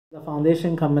The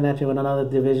foundation coming at you with another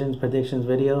divisions predictions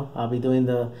video. I'll be doing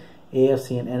the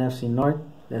AFC and NFC North.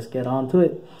 Let's get on to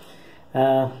it.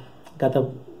 Got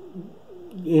the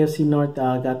AFC North.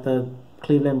 Got the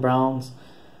Cleveland Browns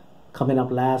coming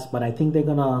up last, but I think they're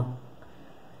gonna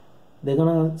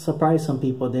surprise some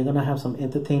people. They're gonna have some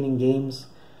entertaining games.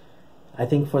 I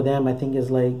think for them, I think it's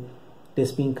like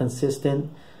this being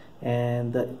consistent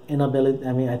and the inability.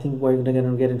 I mean, I think where they're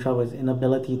gonna get in trouble is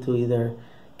inability to either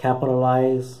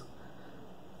capitalize,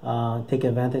 take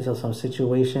advantage of some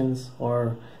situations,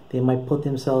 or they might put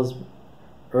themselves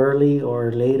early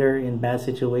or later in bad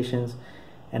situations,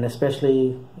 and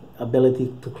especially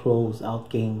ability to close out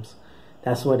games.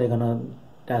 That's where they're gonna.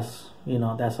 That's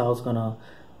how it's gonna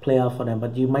play out for them.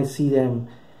 But you might see them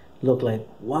look like,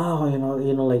 wow,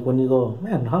 like when you go,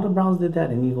 man, how the Browns did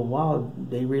that, and you go, wow,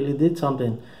 they really did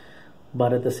something.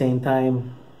 But at the same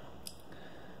time,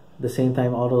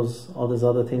 all those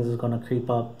other things is gonna creep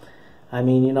up. I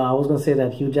mean, I was gonna say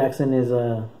that Hugh Jackson is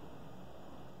a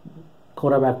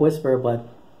quarterback whisperer, but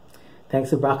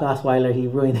thanks to Brock Osweiler, he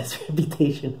ruined his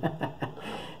reputation.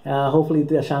 Hopefully,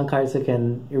 Deshaun Kaiser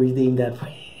can redeem that for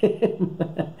him.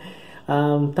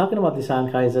 Talking about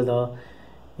Deshaun Kaiser, though,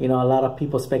 a lot of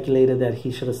people speculated that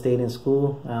he should have stayed in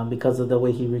school because of the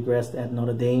way he regressed at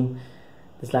Notre Dame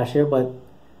this last year. But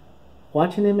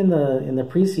watching him in the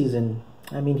preseason,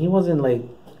 I mean, he wasn't like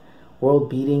world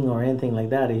beating or anything like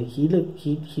that. He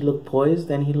looked poised,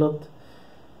 and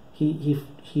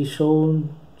he showed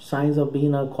signs of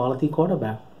being a quality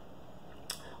quarterback,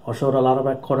 or showed a lot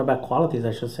of quarterback qualities,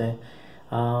 I should say.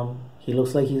 He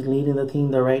looks like he's leading the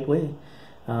team the right way.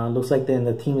 Looks like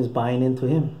the team is buying into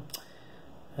him.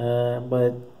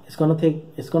 But it's gonna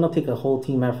take a whole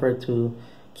team effort to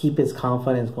keep his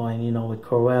confidence going. With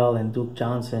Corral and Duke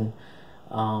Johnson.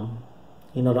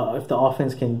 If the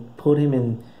offense can put him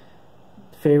in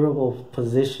favorable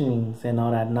positionings and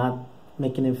all that, not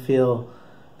making him feel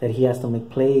that he has to make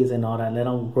plays and all that, let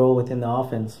him grow within the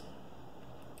offense,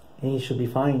 and he should be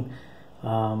fine.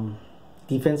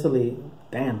 Defensively,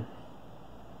 damn.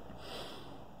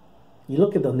 You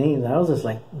look at the names, I was just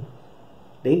like,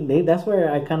 that's where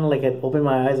I kind of like had opened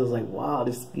my eyes. I was like, wow,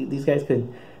 these guys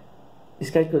could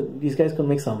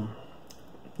make some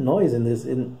noise in this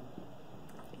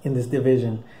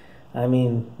division. I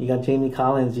mean, you got Jamie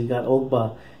Collins, you got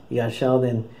Ogba, you got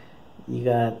Sheldon, you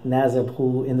got Nazib,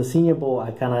 who in the Senior Bowl I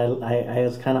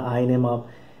was kind of eyeing him up.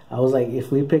 I was like,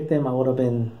 if we picked him, I would have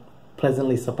been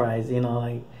pleasantly surprised,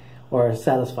 or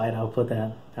satisfied. I'll put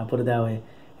it that way.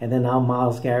 And then now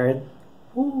Myles Garrett,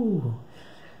 ooh,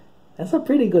 that's a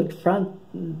pretty good front,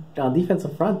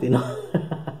 defensive front,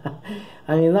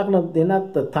 I mean, they're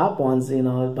not the top ones,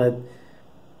 but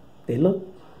they look,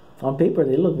 on paper,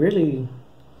 they look really,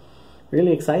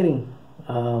 really exciting.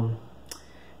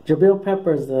 Jabril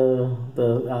Peppers,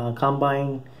 the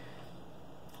combine,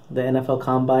 the NFL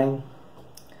combine.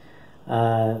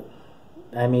 I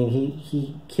mean,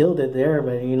 he killed it there,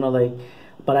 but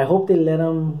but I hope they let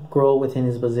him grow within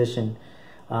his position,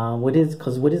 with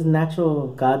his natural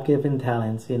God-given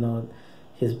talents,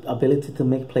 his ability to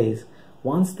make plays.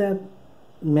 Once that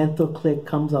mental click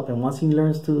comes up, and once he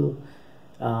learns to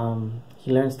read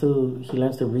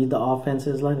the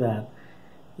offenses like that.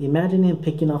 Imagine him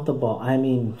picking off the ball. I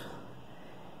mean,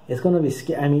 it's gonna be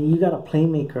scary. I mean, you got a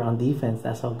playmaker on defense.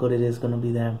 That's how good it is gonna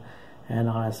be them, and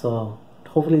so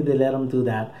hopefully they let him do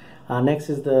that. Next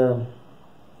is the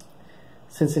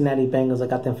Cincinnati Bengals. I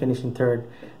got them finishing third.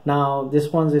 Now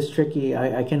this one's is tricky.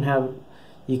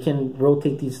 You can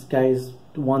rotate these guys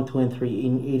 1, 2, and 3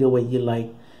 in either way you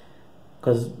like,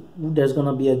 because there's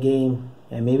gonna be a game,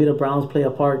 and maybe the Browns play a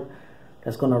part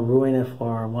that's going to ruin it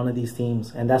for one of these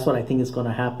teams. And that's what I think is going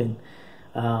to happen.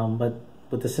 But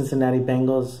with the Cincinnati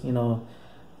Bengals,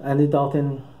 Andy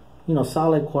Dalton,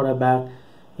 solid quarterback,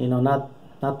 not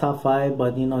top 5,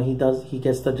 but, he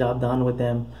gets the job done with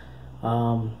them.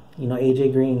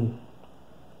 AJ Green,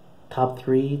 top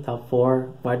 3, top 4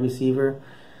 wide receiver,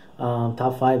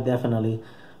 top 5 definitely.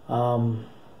 Him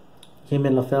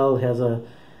and LaFell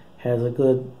has a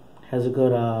good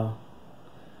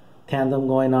tandem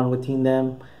going on between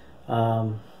them.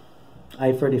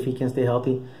 Eifert, if he can stay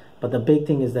healthy. But the big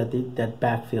thing is that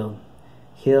backfield.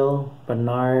 Hill,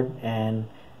 Bernard, and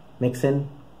Mixon.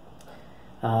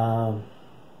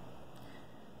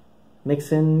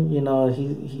 Mixon,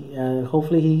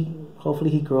 hopefully he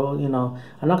grow. I'm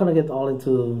not gonna get all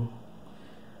into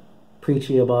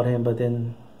preachy about him, but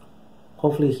then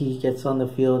hopefully he gets on the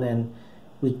field and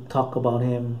we talk about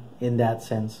him in that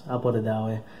sense. I'll put it that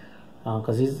way.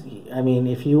 Because if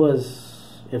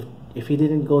he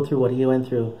didn't go through what he went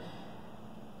through,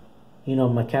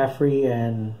 McCaffrey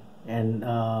and and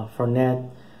Fournette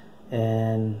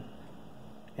and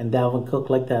Dalvin Cook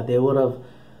like that, they would have.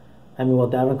 I mean, well,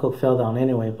 Dalvin Cook fell down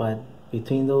anyway, but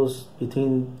between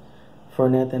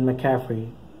Fournette and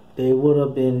McCaffrey, it would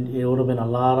have been a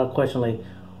lot of question, like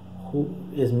who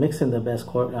is Mixon the best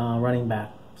running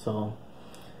back? So,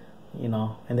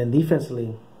 and then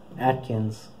defensively,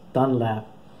 Atkins, Dunlap,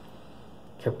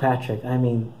 Kirkpatrick. I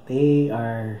mean, they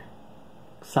are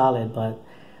solid, but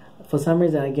for some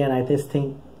reason, again, I just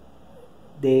think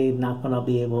they're not gonna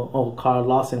be able. Oh, Carl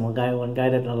Lawson, one guy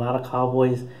that a lot of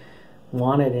Cowboys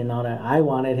wanted and all that. I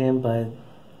wanted him, but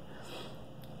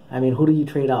I mean, who do you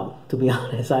trade out? To be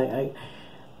honest,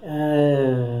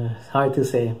 it's hard to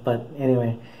say. But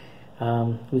anyway,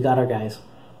 we got our guys.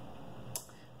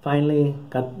 Finally,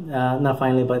 got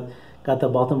the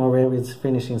Baltimore Ravens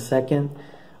finishing second.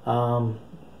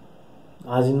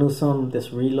 Ozzie Newsome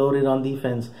just reloaded on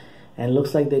defense, and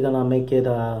looks like they're gonna make it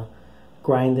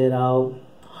grind it out,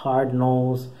 hard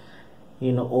nose,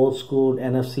 old school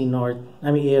AFC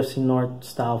North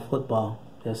style football.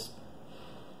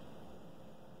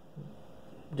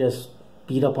 Just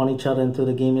beat up on each other until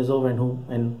the game is over,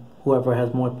 and whoever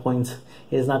has more points.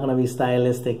 It's not gonna be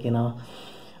stylistic, and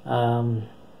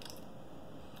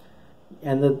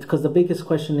because the biggest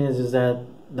question is that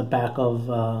the back of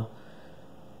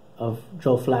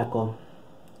Joe Flacco.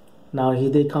 Now he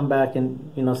did come back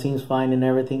and seems fine and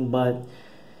everything, but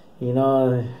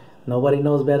nobody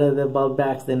knows better about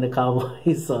backs than the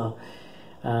Cowboys. So,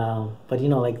 but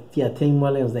Tim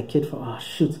Williams, that kid from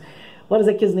what is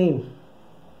that kid's name?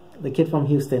 The kid from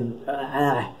Houston.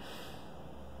 Dang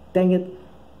it,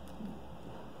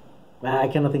 I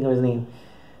cannot think of his name.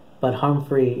 But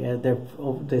Humphrey, their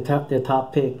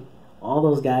top pick, all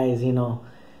those guys,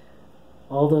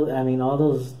 all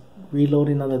those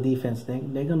reloading on the defense,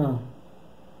 they're gonna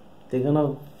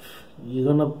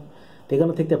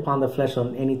take their pound of flesh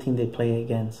on any team they play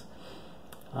against.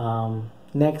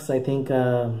 Next, I think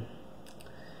not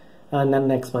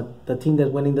next, but the team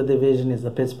that's winning the division is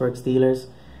the Pittsburgh Steelers.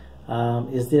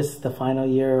 Is this the final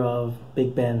year of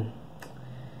Big Ben?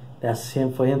 That's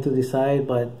for him to decide,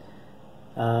 but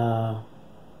Le'Veon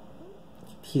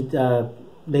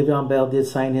Bell did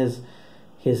sign his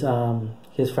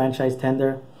franchise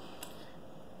tender.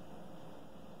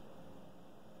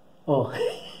 Oh,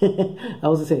 I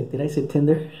was gonna say, did I say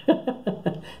Tinder?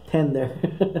 Tender.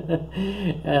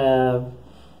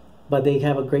 But they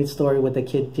have a great story with the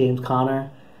kid James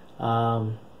Conner.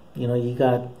 You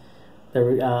got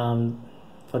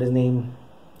what his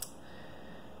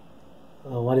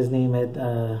name had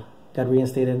got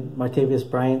reinstated, Martavis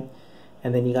Bryant,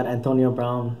 and then you got Antonio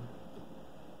Brown,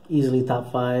 easily top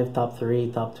 5, top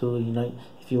 3, top 2.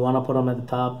 If you want to put him at the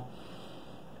top,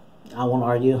 I won't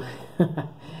argue.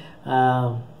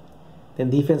 Then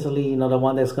defensively, the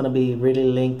one that's going to be really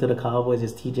linked to the Cowboys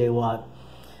is T.J. Watt.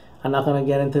 I'm not going to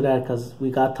get into that because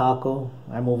we got Taco.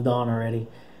 I moved on already.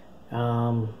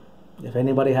 If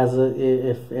anybody has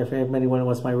if anyone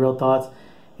wants my real thoughts,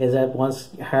 is that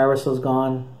once Harris was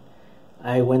gone,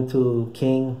 I went to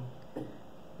King,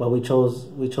 but we chose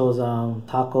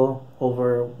Taco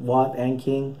over Watt and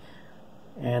King,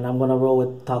 and I'm gonna roll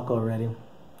with Taco already.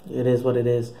 It is what it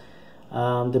is.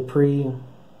 Dupree,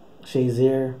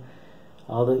 Shazier,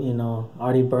 all the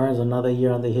Artie Burns, another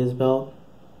year under his belt.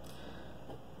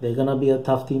 They're gonna be a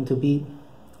tough team to beat,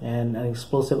 and an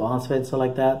explosive offense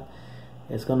like that.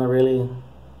 It's gonna be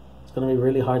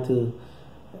really hard to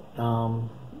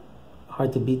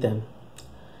beat them.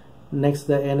 Next,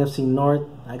 the NFC North,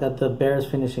 I got the Bears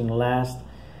finishing last.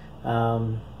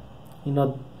 I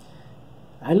look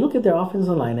at their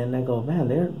offensive line and I go, man,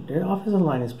 their offensive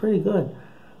line is pretty good.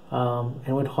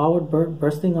 And with Howard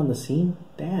bursting on the scene,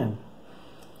 damn,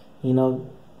 and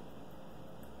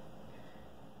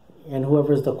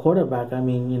whoever's the quarterback,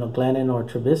 Glennon or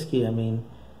Trubisky,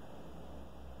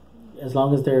 as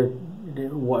long as the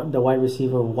wide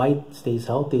receiver White stays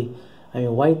healthy.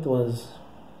 White was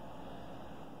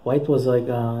like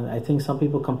I think some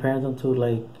people compare them to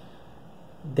like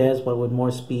Dez, but with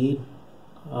more speed.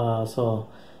 So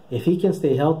if he can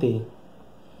stay healthy,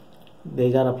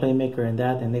 they got a playmaker in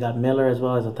that, and they got Miller as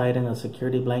well as a tight end, a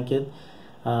security blanket.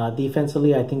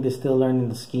 Defensively, I think they're still learning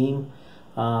the scheme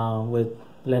with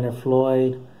Leonard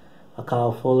Floyd,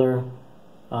 Kyle Fuller,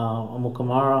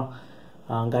 Amukamara,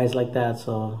 guys like that.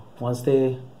 So once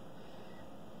they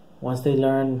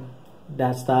learn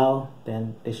that style,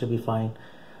 then they should be fine.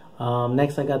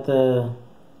 Next, I got the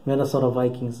Minnesota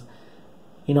Vikings.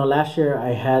 Last year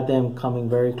I had them coming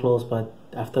very close, but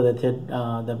after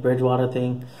the Bridgewater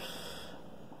thing,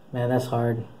 man, that's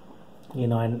hard.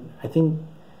 And I think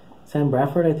Sam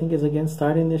Bradford, is again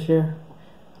starting this year.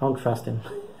 don't trust him.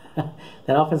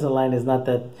 That offensive line is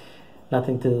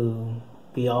nothing to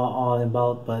be all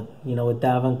about. But you know, with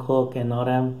Dalvin Cook and all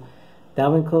them,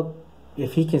 Dalvin Cook,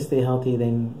 if he can stay healthy,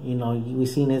 then you know we've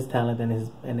seen his talent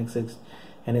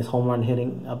and his home run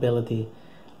hitting ability.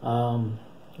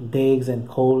 Diggs and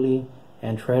Coley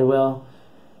and Treadwell.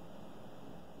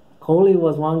 Coley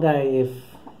was one guy. If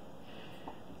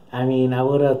I mean, I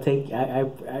would have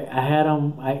I had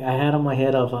him. I had him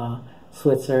ahead of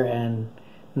Switzer and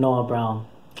Noah Brown.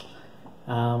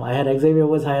 I had Xavier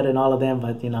Woods higher than all of them,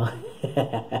 but you know,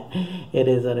 it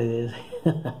is what it is.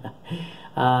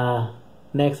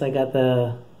 Next, I got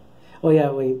the. Oh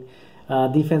yeah, wait.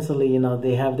 Defensively, you know,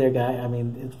 they have their guy. I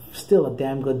mean, it's still a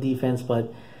damn good defense,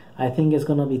 but I think it's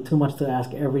gonna be too much to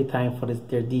ask every time for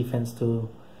their defense to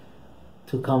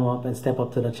come up and step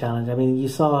up to the challenge. I mean, you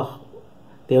saw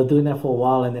they were doing that for a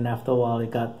while, and then after a while, it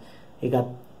got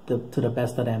to the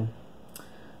best of them.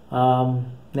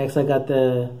 Next, I got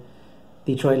the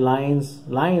Detroit Lions.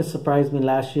 Lions surprised me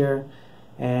last year,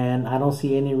 and I don't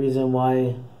see any reason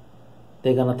why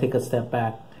they're gonna take a step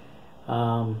back.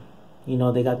 You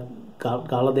know, they got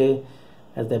Galladay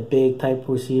as their big type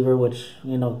receiver, which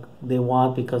you know they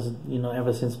want because you know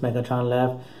ever since Megatron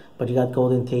left. But you got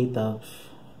Golden Tate,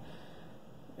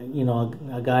 you know,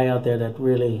 a guy out there that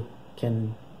really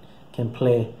can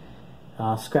play,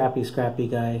 scrappy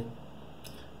guy.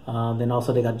 Then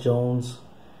also they got Jones,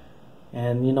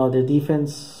 and you know their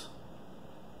defense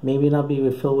maybe not be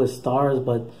filled with stars,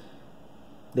 but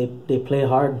they play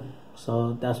hard,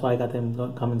 so that's why I got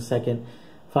them coming second.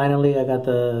 Finally, I got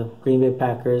the Green Bay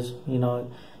Packers. You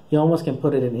know, you almost can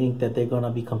put it in ink that they're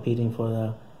gonna be competing for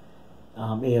the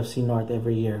AFC North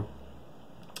every year.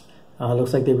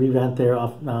 Looks like they revamped their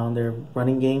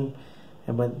running game,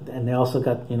 and they also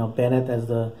got you know Bennett as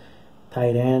the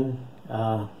tight end.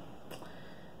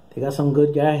 They got some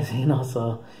good guys, you know.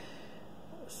 So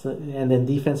and then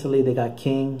defensively they got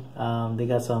King. They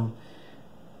got some,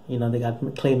 you know, they got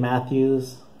Clay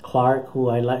Matthews, Clark, who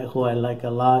I like a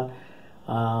lot.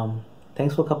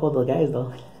 Thanks for a couple of the guys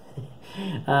though.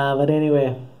 But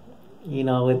anyway, you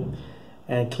know,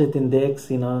 with Clinton Dix,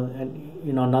 you know,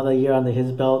 another year under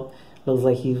his belt. Looks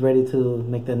like he's ready to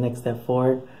make the next step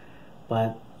forward.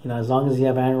 But, you know, as long as you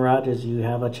have Aaron Rodgers, you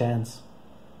have a chance.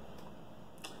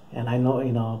 And I know,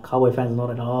 you know, Cowboy fans know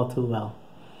that all too well.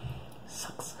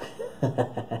 Sucks.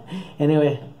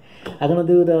 Anyway, I'm going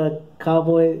to do the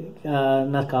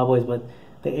not Cowboys, but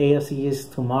the AFC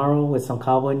East tomorrow with some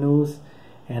Cowboy news.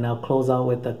 And I'll close out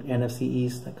with the NFC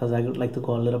East because I would like to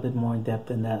go a little bit more in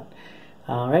depth in that.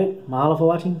 All right. Mahalo for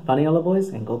watching. Paniolo boys,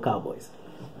 and go Cowboys.